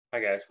Hi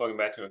guys, welcome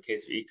back to a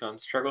case of Econ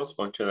struggles.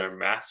 Welcome to another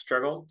math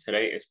struggle.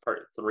 Today is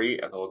part 3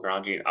 of the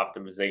Lagrangian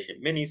optimization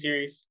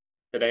mini-series.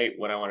 Today,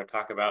 what I want to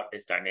talk about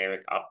is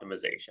dynamic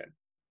optimization.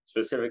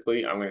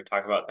 Specifically, I'm going to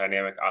talk about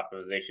dynamic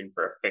optimization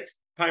for a fixed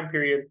time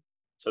period.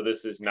 So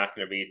this is not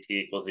going to be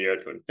t equals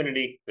 0 to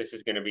infinity. This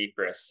is going to be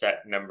for a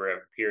set number of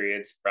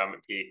periods from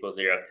t equals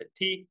 0 to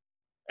t.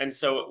 And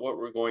so what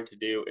we're going to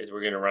do is we're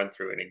going to run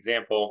through an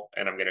example,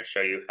 and I'm going to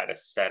show you how to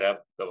set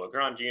up the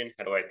Lagrangian,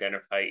 how to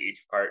identify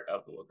each part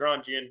of the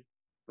Lagrangian.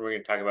 We're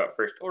going to talk about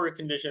first order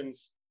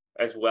conditions,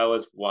 as well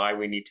as why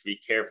we need to be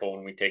careful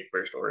when we take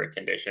first order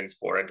conditions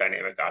for a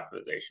dynamic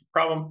optimization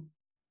problem.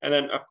 And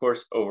then, of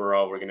course,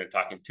 overall, we're going to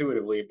talk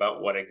intuitively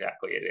about what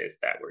exactly it is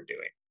that we're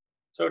doing.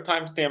 So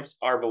timestamps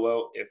are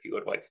below if you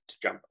would like to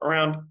jump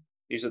around.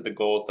 These are the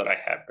goals that I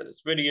have for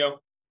this video.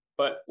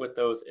 But with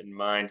those in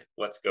mind,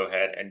 let's go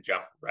ahead and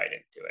jump right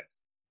into it.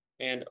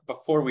 And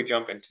before we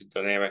jump into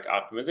dynamic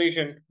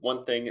optimization,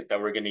 one thing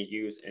that we're going to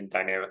use in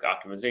dynamic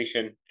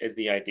optimization is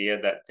the idea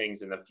that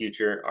things in the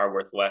future are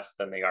worth less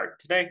than they are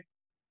today.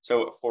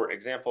 So, for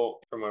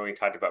example, from when we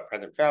talked about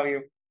present value,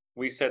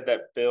 we said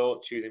that Bill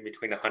choosing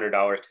between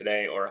 $100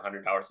 today or $100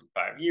 in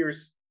 5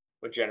 years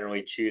would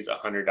generally choose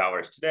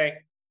 $100 today.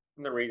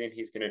 And the reason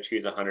he's going to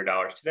choose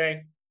 $100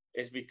 today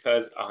is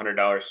because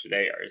 $100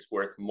 today is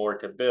worth more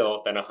to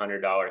Bill than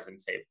 $100 in,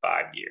 say,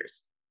 5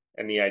 years.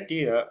 And the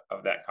idea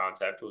of that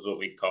concept was what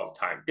we call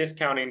time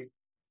discounting,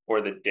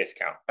 or the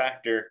discount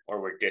factor,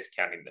 or we're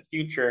discounting the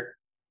future.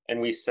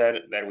 And we said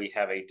that we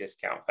have a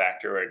discount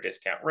factor or a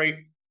discount rate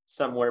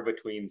somewhere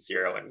between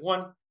 0 and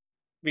 1,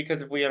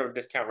 because if we had a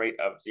discount rate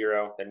of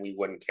 0, then we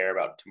wouldn't care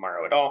about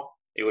tomorrow at all.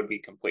 It would be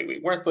completely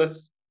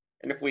worthless.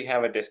 And if we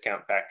have a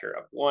discount factor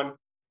of 1,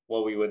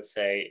 what we would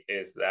say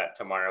is that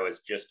tomorrow is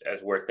just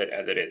as worth it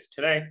as it is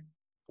today,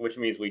 which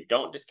means we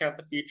don't discount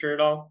the future at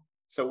all.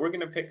 So we're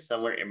going to pick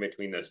somewhere in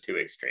between those two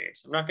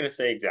extremes. I'm not going to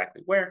say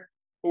exactly where,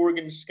 but we're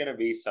just going to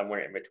be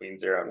somewhere in between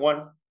 0 and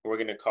 1. We're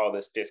going to call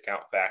this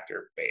discount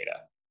factor beta.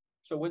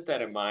 So with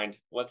that in mind,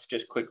 let's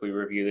just quickly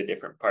review the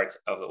different parts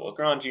of the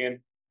Lagrangian.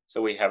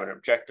 So we have an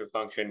objective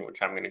function,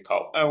 which I'm going to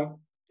call O.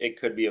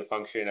 It could be a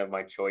function of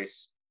my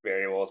choice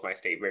variables, my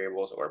state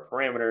variables, or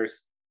parameters.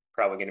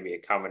 Probably going to be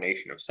a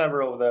combination of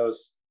several of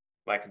those.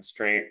 My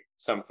constraint,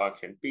 some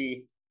function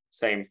B,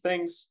 same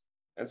things.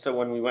 And so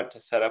when we went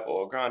to set up a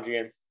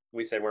Lagrangian,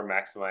 we said we're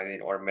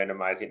maximizing or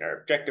minimizing our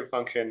objective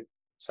function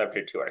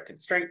subject to our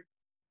constraint.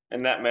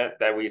 And that meant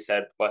that we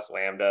said plus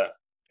lambda,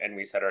 and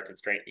we set our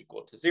constraint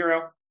equal to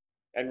 0.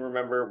 And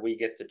remember, we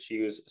get to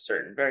choose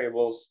certain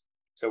variables.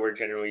 So we're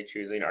generally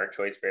choosing our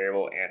choice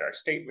variable and our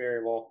state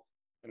variable.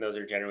 And those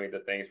are generally the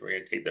things we're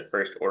going to take the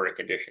first order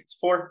conditions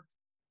for.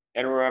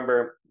 And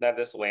remember that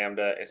this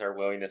lambda is our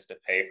willingness to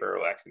pay for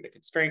relaxing the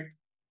constraint.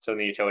 So in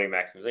the utility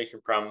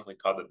maximization problem, we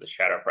called it the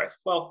shadow price of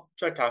wealth,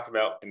 which I talked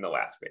about in the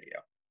last video.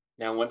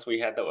 Now, once we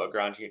had the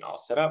Lagrangian all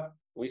set up,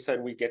 we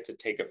said we get to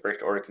take a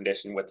first order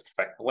condition with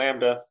respect to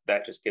lambda.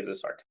 That just gives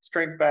us our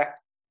constraint back.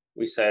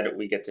 We said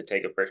we get to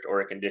take a first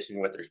order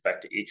condition with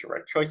respect to each of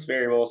our choice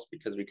variables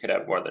because we could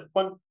have more than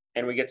one.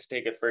 And we get to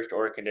take a first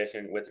order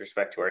condition with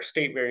respect to our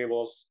state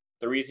variables.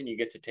 The reason you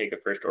get to take a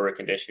first order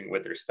condition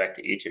with respect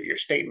to each of your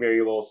state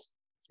variables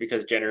is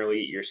because generally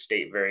your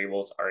state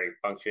variables are a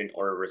function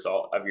or a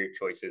result of your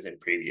choices in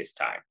previous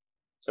time.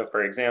 So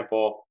for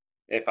example,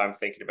 if I'm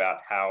thinking about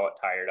how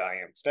tired I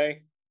am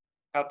today,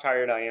 how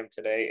tired I am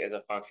today is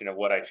a function of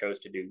what I chose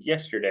to do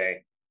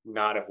yesterday,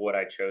 not of what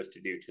I chose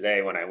to do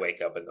today when I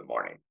wake up in the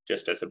morning.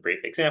 Just as a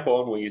brief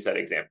example, and we'll use that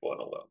example in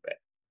a little bit.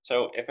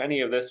 So if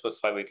any of this was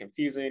slightly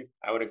confusing,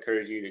 I would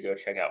encourage you to go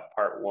check out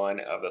part 1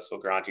 of this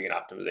Lagrangian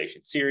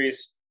optimization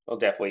series. It'll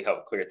definitely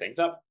help clear things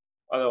up.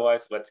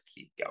 Otherwise, let's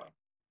keep going.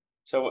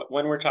 So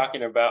when we're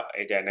talking about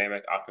a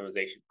dynamic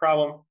optimization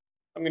problem,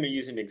 I'm going to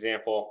use an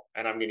example,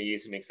 and I'm going to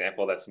use an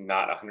example that's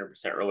not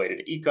 100% related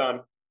to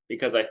econ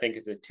because I think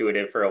it's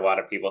intuitive for a lot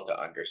of people to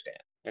understand.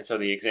 And so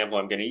the example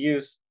I'm going to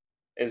use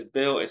is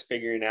Bill is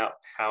figuring out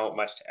how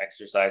much to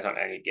exercise on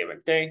any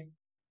given day,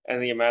 and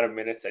the amount of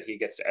minutes that he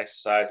gets to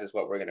exercise is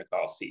what we're going to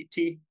call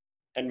CT.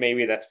 And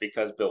maybe that's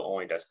because Bill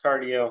only does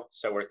cardio,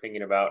 so we're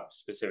thinking about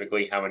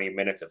specifically how many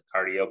minutes of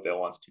cardio Bill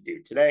wants to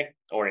do today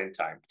or in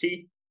time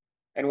T.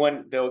 And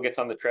when Bill gets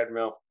on the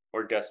treadmill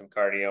or does some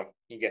cardio,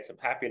 he gets some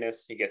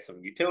happiness, he gets some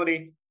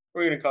utility.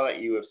 We're going to call that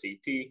U of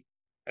CT,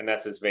 and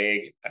that's as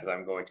vague as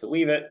I'm going to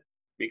leave it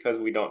because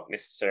we don't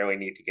necessarily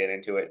need to get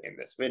into it in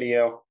this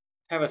video.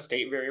 Have a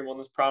state variable in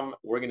this problem.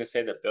 We're going to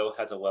say that Bill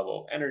has a level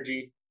of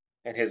energy,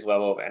 and his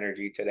level of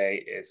energy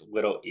today is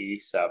little e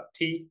sub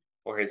t,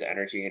 or his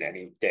energy in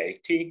any day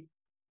t.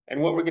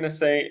 And what we're going to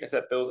say is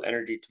that Bill's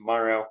energy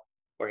tomorrow,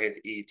 or his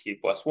et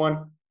plus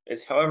 1,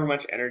 is however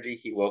much energy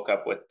he woke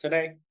up with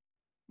today,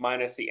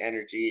 minus the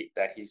energy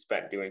that he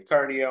spent doing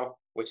cardio,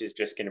 which is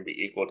just going to be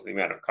equal to the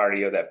amount of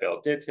cardio that Bill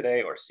did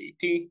today, or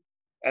CT.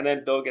 And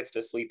then Bill gets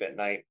to sleep at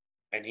night,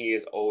 and he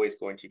is always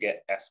going to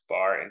get S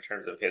bar in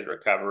terms of his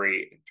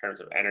recovery, in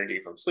terms of energy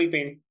from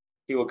sleeping.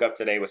 He woke up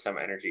today with some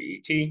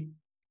energy ET.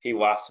 He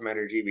lost some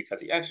energy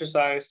because he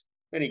exercised,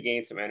 Then he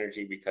gains some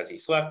energy because he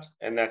slept,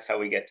 and that's how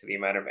we get to the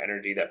amount of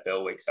energy that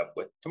Bill wakes up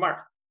with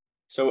tomorrow.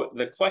 So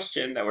the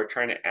question that we're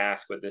trying to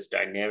ask with this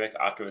dynamic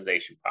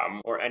optimization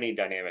problem, or any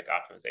dynamic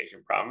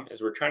optimization problem,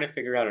 is we're trying to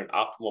figure out an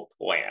optimal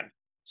plan.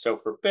 So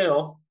for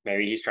Bill,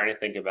 maybe he's trying to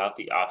think about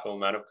the optimal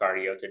amount of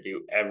cardio to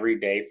do every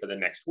day for the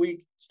next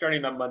week,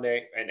 starting on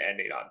Monday and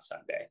ending on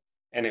Sunday.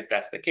 And if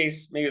that's the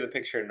case, maybe the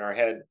picture in our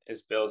head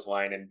is Bill's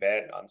lying in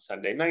bed on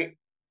Sunday night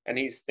and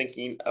he's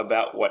thinking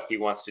about what he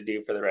wants to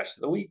do for the rest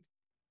of the week.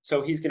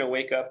 So he's going to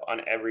wake up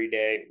on every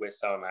day with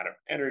some amount of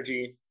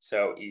energy.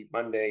 So eat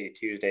Monday, eat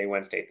Tuesday,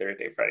 Wednesday,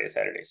 Thursday, Friday,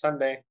 Saturday,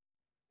 Sunday.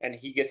 And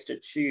he gets to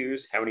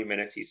choose how many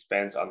minutes he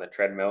spends on the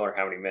treadmill or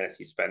how many minutes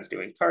he spends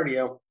doing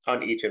cardio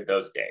on each of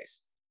those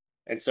days.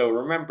 And so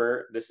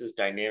remember, this is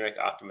dynamic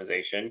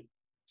optimization.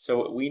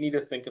 So we need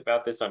to think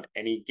about this on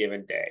any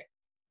given day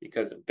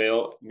because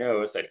Bill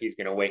knows that he's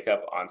going to wake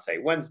up on, say,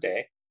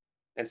 Wednesday.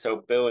 And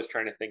so Bill is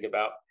trying to think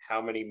about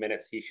how many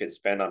minutes he should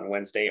spend on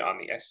Wednesday on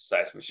the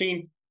exercise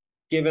machine,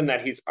 given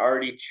that he's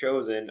already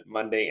chosen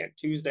Monday and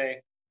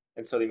Tuesday.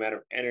 And so the amount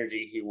of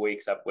energy he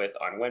wakes up with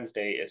on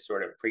Wednesday is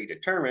sort of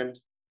predetermined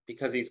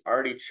because he's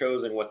already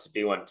chosen what to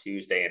do on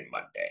Tuesday and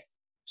Monday.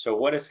 So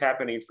what is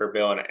happening for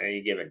Bill on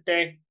any given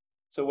day?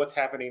 So what's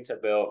happening to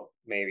Bill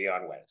maybe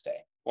on Wednesday?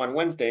 Well, on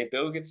Wednesday,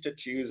 Bill gets to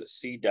choose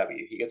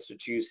CW. He gets to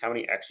choose how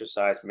many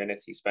exercise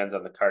minutes he spends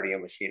on the cardio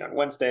machine on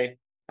Wednesday,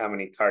 how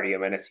many cardio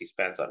minutes he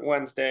spends on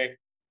Wednesday,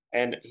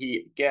 and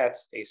he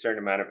gets a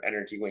certain amount of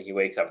energy when he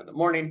wakes up in the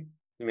morning.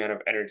 The amount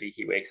of energy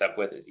he wakes up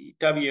with is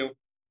EW,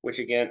 which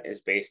again is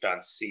based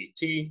on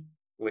CT,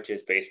 which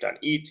is based on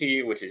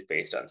ET, which is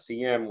based on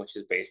CM, which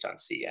is based on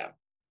CM.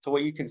 So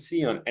what you can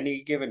see on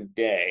any given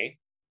day,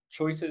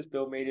 choices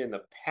Bill made in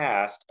the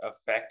past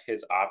affect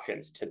his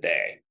options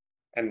today.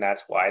 And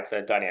that's why it's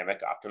a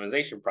dynamic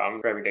optimization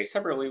problem. For every day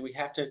separately, we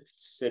have to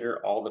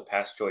consider all the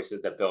past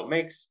choices that Bill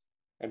makes.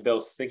 And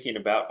Bill's thinking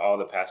about all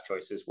the past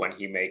choices when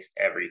he makes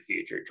every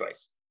future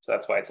choice. So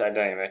that's why it's a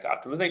dynamic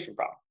optimization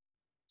problem.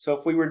 So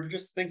if we were to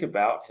just think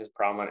about his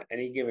problem on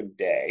any given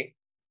day,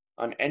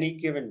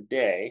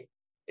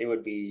 it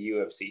would be U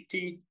of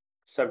CT,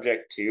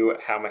 subject to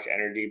how much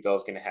energy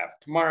Bill's going to have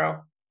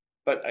tomorrow.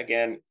 But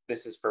again,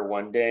 this is for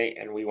one day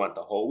and we want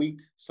the whole week.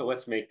 So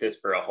let's make this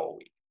for a whole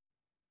week.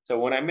 So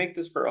when I make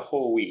this for a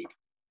whole week,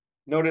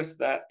 notice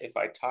that if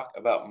I talk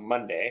about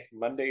Monday,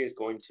 Monday is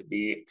going to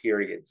be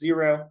period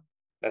 0.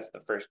 That's the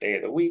first day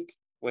of the week,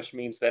 which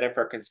means that if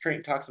our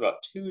constraint talks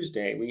about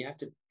Tuesday, we have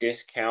to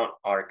discount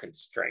our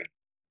constraint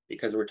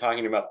because we're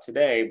talking about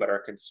today, but our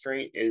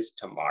constraint is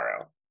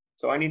tomorrow.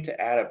 So I need to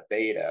add a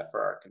beta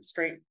for our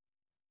constraint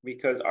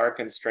because our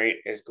constraint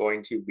is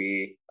going to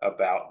be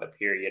about the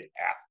period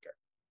after.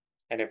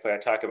 And if I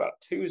talk about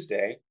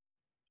Tuesday,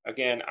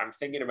 again, I'm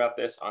thinking about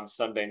this on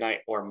Sunday night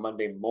or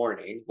Monday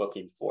morning,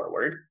 looking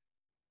forward.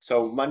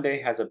 So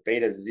Monday has a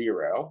beta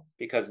 0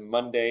 because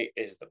Monday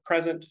is the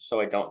present, so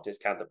I don't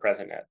discount the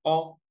present at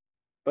all.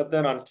 But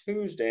then on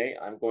Tuesday,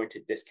 I'm going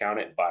to discount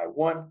it by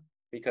 1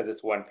 because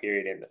it's one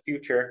period in the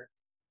future.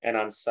 And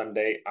on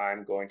Sunday,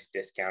 I'm going to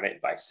discount it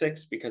by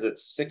 6 because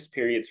it's 6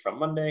 periods from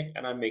Monday,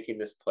 and I'm making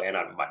this plan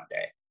on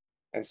Monday.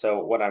 And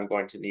so what I'm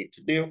going to need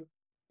to do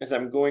is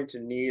I'm going to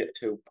need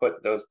to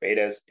put those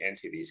betas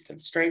into these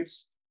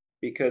constraints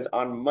because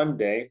on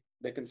Monday,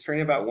 the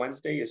constraint about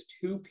Wednesday is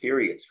 2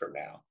 periods from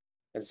now.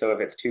 And so if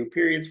it's 2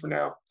 periods from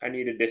now, I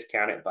need to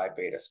discount it by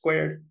beta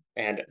squared.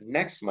 And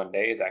next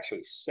Monday is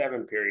actually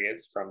 7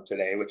 periods from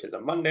today, which is a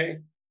Monday.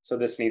 So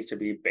this needs to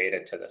be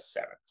beta to the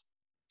 7th.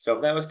 So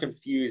if that was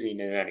confusing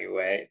in any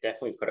way,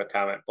 definitely put a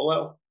comment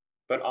below.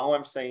 But all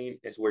I'm saying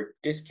is we're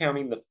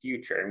discounting the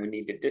future and we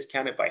need to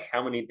discount it by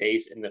how many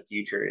days in the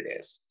future it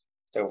is.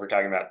 So if we're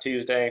talking about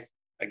Tuesday,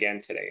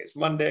 again, today is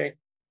Monday.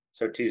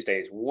 So Tuesday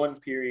is 1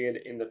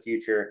 period in the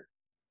future,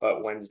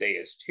 but Wednesday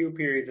is 2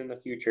 periods in the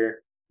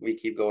future. We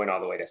keep going all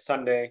the way to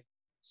Sunday.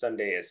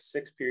 Sunday is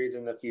 6 periods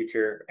in the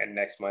future, and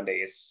next Monday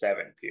is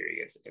 7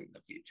 periods in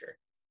the future.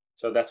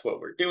 So that's what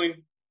we're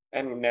doing.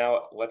 And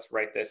now let's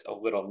write this a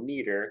little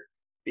neater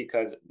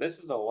because this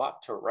is a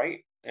lot to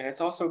write. And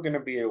it's also going to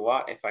be a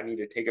lot if I need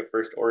to take a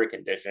first order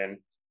condition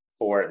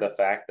for the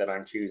fact that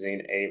I'm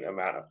choosing a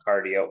amount of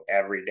cardio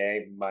every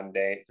day,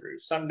 Monday through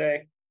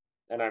Sunday,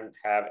 and I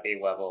have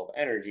a level of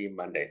energy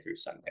Monday through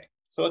Sunday.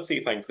 So let's see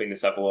if I can clean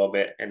this up a little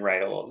bit and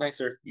write a little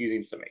nicer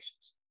using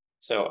summations.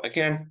 So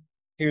again,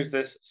 here's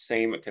this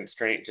same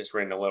constraint, just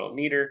written a little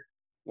neater,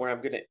 where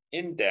I'm going to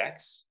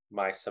index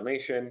my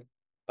summation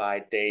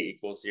by day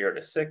equals 0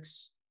 to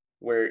 6,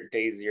 where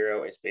day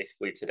 0 is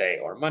basically today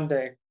or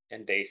Monday,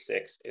 and day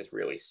 6 is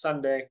really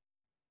Sunday.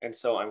 And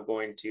so I'm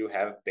going to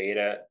have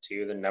beta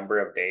to the number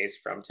of days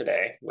from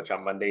today, which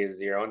on Monday is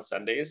 0 and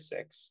Sunday is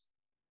 6.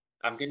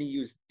 I'm going to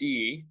use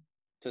D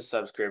to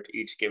subscript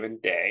each given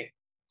day.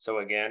 So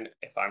again,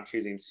 if I'm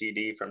choosing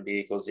CD from D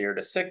equals 0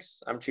 to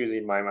 6, I'm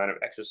choosing my amount of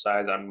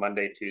exercise on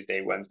Monday,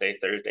 Tuesday, Wednesday,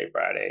 Thursday,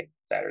 Friday,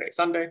 Saturday,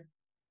 Sunday.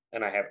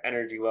 And I have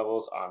energy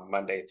levels on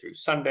Monday through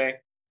Sunday.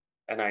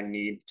 And I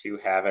need to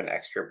have an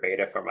extra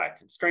beta for my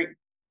constraint.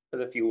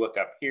 Because if you look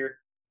up here,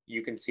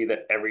 you can see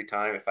that every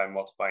time if I'm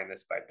multiplying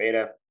this by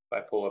beta, if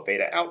I pull a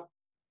beta out,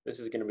 this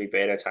is going to be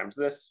beta times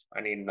this.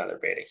 I need another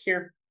beta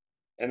here.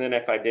 And then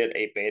if I did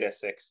a beta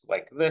 6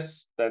 like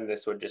this, then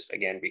this would just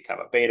again become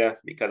a beta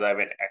because I have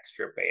an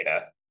extra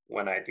beta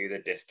when I do the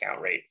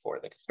discount rate for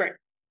the constraint.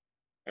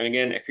 And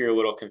again, if you're a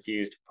little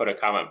confused, put a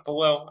comment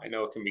below. I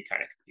know it can be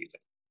kind of confusing.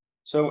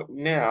 So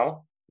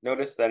now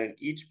notice that in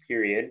each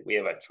period, we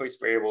have a choice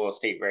variable, a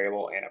state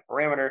variable, and a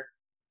parameter.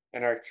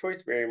 And our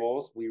choice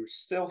variables, we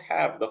still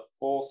have the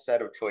full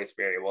set of choice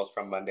variables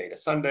from Monday to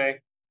Sunday.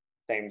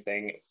 Same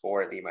thing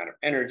for the amount of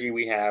energy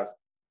we have,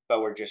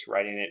 but we're just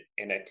writing it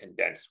in a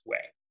condensed way.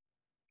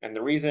 And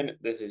the reason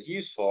this is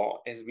useful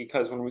is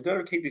because when we go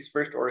to take these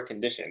first order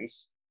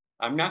conditions,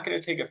 I'm not going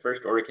to take a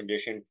first order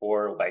condition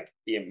for like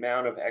the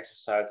amount of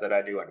exercise that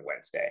I do on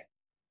Wednesday.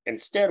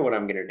 Instead, what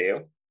I'm going to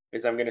do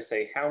is I'm going to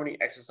say how many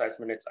exercise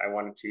minutes I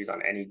want to choose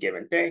on any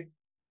given day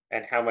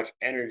and how much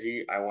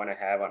energy I want to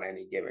have on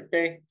any given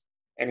day.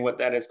 And what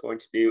that is going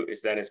to do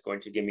is that is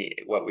going to give me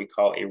what we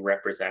call a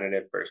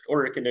representative first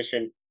order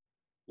condition,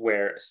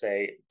 where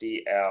say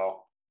DL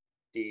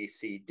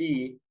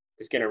DCD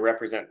is going to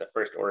represent the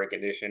first order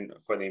condition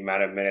for the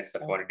amount of minutes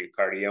that I want to do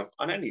cardio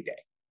on any day.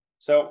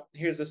 So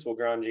here's this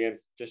Lagrangian,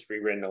 just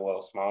rewritten a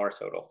little smaller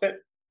so it'll fit.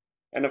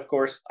 And of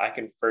course, I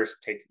can first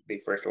take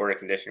the first order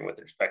condition with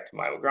respect to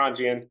my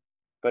Lagrangian,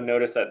 but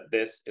notice that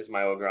this is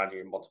my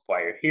Lagrangian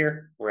multiplier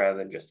here rather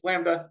than just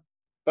lambda.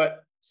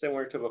 But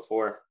similar to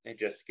before, it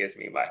just gives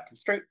me my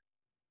constraint.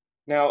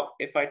 Now,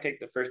 if I take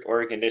the first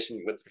order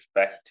condition with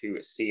respect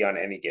to C on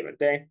any given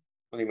day,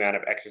 the amount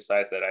of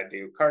exercise that I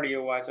do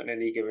cardio-wise on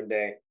any given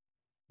day,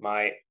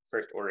 my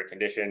first order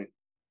condition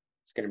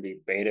is going to be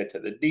beta to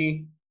the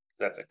D, because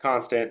that's a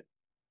constant.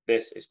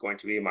 This is going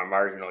to be my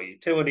marginal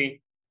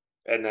utility.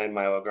 And then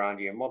my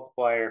Lagrangian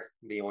multiplier,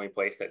 the only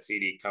place that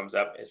CD comes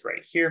up is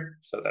right here.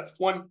 So that's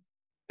 1.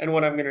 And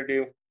what I'm going to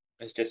do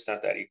is just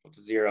set that equal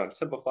to 0 and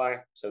simplify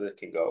so this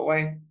can go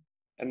away.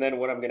 And then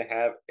what I'm going to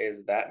have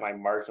is that my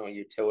marginal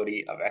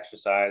utility of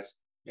exercise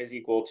is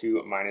equal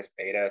to minus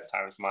beta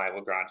times my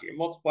Lagrangian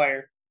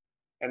multiplier.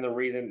 And the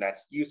reason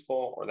that's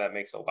useful, or that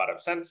makes a lot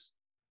of sense,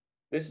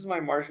 this is my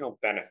marginal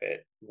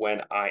benefit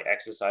when I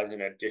exercise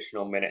an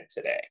additional minute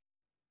today.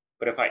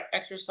 But if I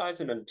exercise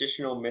an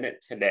additional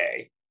minute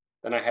today,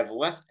 then I have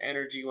less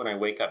energy when I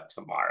wake up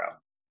tomorrow.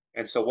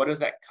 And so what does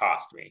that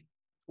cost me?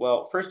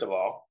 Well, first of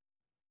all,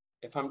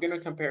 if I'm going to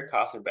compare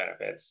costs and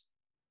benefits,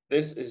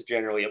 this is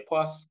generally a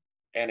plus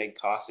and a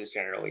cost is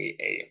generally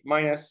a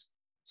minus.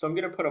 So I'm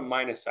going to put a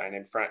minus sign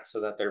in front so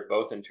that they're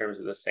both in terms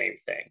of the same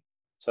thing,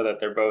 so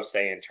that they're both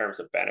say in terms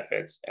of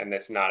benefits and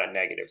it's not a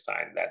negative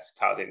sign that's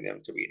causing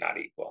them to be not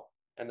equal.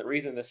 And the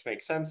reason this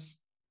makes sense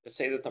is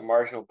say that the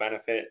marginal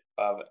benefit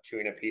of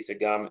chewing a piece of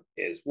gum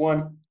is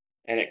 1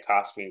 and it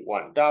costs me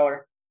 $1.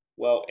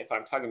 Well, if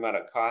I'm talking about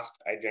a cost,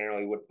 I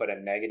generally would put a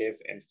negative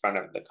in front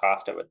of the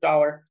cost of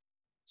 $1.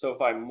 So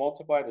if I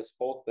multiply this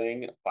whole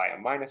thing by a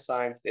minus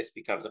sign, this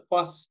becomes a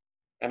plus,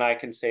 and I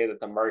can say that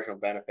the marginal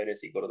benefit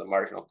is equal to the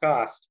marginal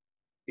cost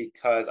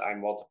because I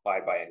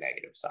multiplied by a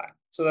negative sign.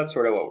 So that's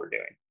sort of what we're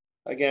doing.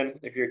 Again,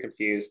 if you're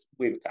confused,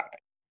 leave a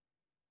comment.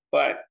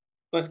 But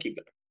let's keep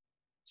going.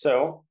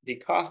 So the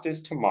cost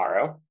is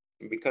tomorrow,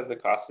 and because the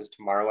cost is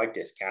tomorrow, I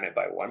discount it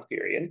by 1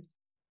 period.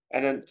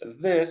 And then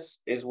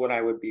this is what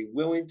I would be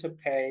willing to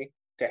pay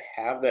to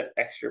have that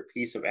extra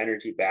piece of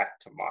energy back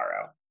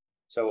tomorrow.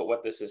 So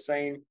what this is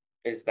saying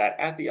is that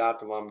at the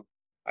optimum,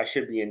 I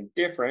should be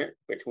indifferent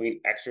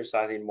between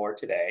exercising more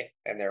today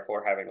and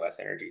therefore having less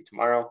energy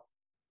tomorrow,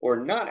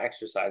 or not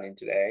exercising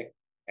today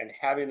and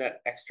having that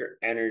extra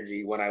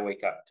energy when I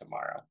wake up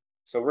tomorrow.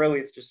 So really,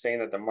 it's just saying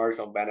that the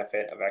marginal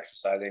benefit of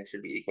exercising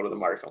should be equal to the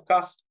marginal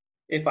cost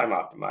if I'm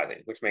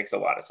optimizing, which makes a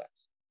lot of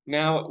sense.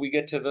 Now we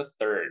get to the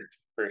third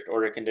first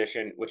order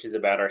condition, which is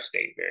about our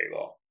state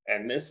variable.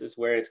 And this is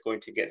where it's going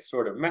to get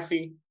sort of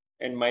messy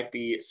and might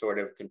be sort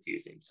of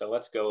confusing. So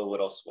let's go a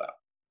little slow.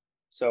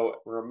 So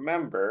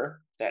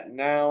remember that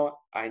now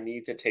I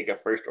need to take a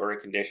first order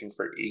condition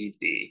for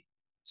ED.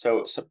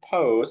 So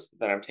suppose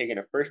that I'm taking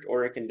a first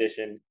order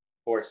condition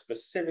for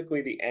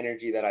specifically the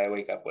energy that I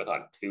wake up with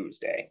on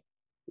Tuesday.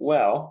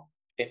 Well,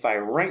 if I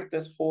write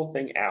this whole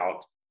thing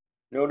out,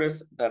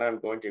 notice that I'm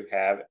going to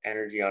have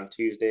energy on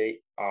Tuesday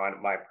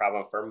on my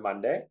problem for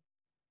Monday,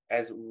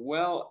 as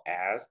well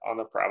as on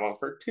the problem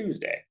for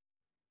Tuesday.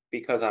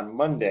 Because on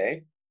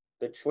Monday,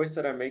 the choice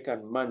that I make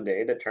on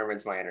Monday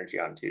determines my energy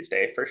on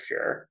Tuesday for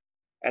sure.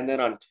 And then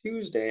on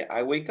Tuesday,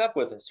 I wake up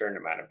with a certain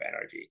amount of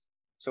energy.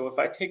 So if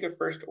I take a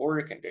first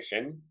order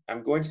condition,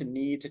 I'm going to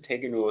need to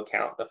take into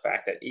account the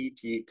fact that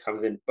ET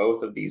comes in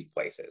both of these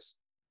places.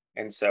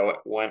 And so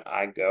when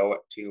I go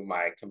to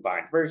my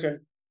combined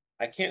version,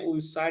 I can't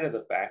lose sight of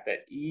the fact that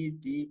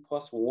ED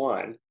plus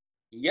 1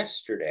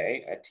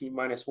 yesterday at T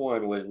minus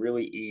 1 was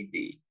really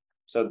ED.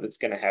 So that's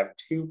going to have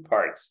 2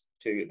 parts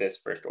to this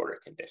first order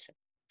condition.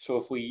 So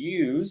if we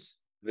use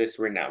this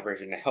written out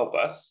version to help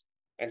us,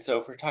 and so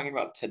if we're talking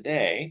about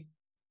today,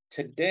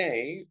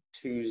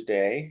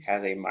 Tuesday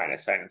has a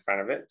minus sign in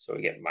front of it, so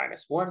we get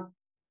minus 1.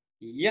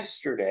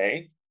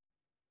 Yesterday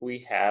we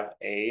have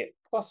a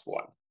plus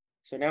 1.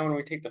 So now when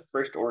we take the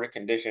first order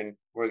condition,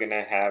 we're going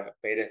to have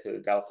beta to the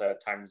delta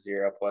times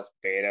 0 plus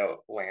beta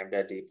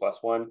lambda d plus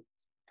 1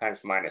 times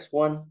minus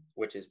 1,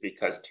 which is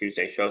because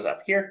Tuesday shows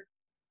up here.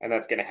 And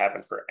that's going to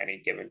happen for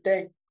any given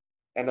day.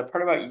 And the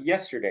part about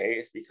yesterday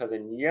is because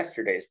in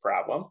yesterday's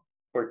problem,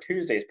 for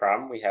Tuesday's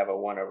problem, we have a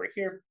 1 over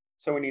here.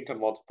 So we need to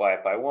multiply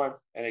it by 1.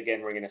 And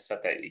again, we're going to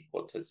set that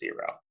equal to 0.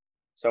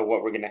 So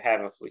what we're going to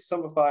have if we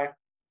simplify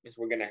is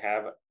we're going to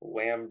have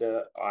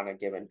lambda on a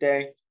given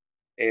day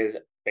is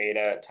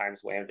beta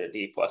times lambda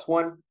d plus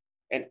 1.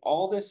 And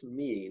all this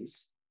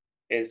means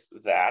is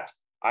that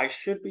I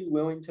should be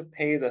willing to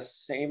pay the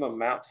same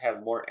amount to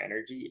have more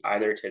energy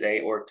either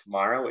today or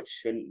tomorrow. It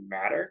shouldn't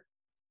matter.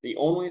 The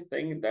only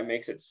thing that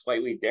makes it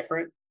slightly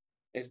different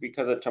is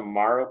because a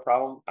tomorrow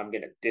problem, I'm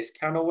going to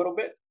discount a little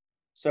bit.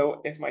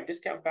 So if my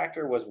discount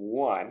factor was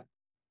 1,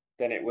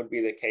 then it would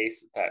be the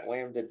case that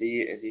lambda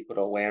d is equal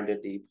to lambda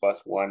d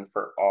plus 1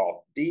 for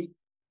all d,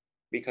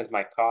 because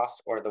my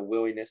cost or the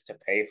willingness to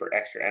pay for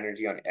extra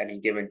energy on any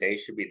given day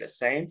should be the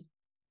same.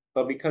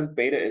 But because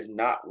beta is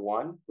not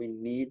 1, we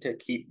need to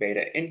keep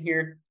beta in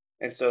here.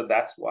 And so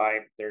that's why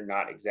they're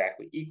not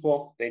exactly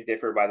equal. They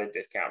differ by the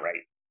discount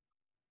rate.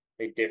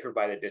 They differ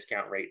by the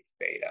discount rate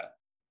beta.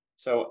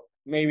 So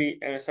maybe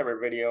in a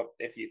separate video,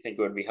 if you think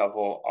it would be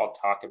helpful, I'll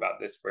talk about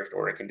this first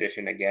order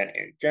condition again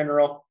in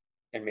general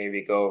and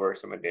maybe go over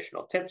some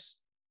additional tips.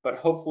 But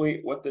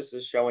hopefully what this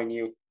is showing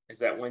you is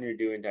that when you're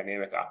doing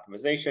dynamic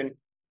optimization,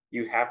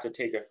 you have to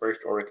take a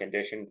first order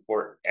condition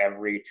for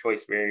every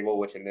choice variable,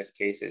 which in this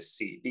case is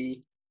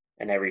CD,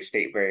 and every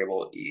state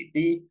variable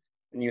ED.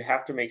 And you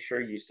have to make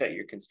sure you set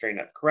your constraint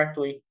up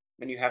correctly.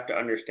 And you have to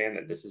understand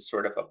that this is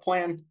sort of a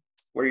plan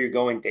where you're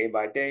going day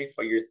by day,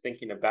 but you're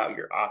thinking about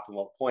your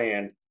optimal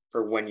plan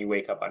for when you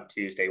wake up on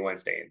Tuesday,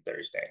 Wednesday, and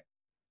Thursday.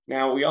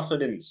 Now, we also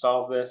didn't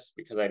solve this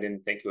because I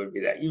didn't think it would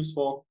be that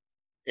useful.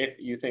 If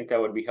you think that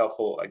would be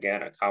helpful,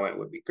 again, a comment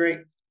would be great.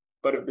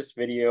 But if this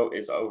video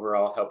is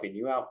overall helping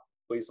you out,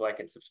 please like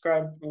and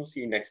subscribe, and we'll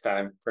see you next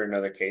time for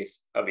another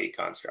case of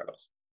econ struggles.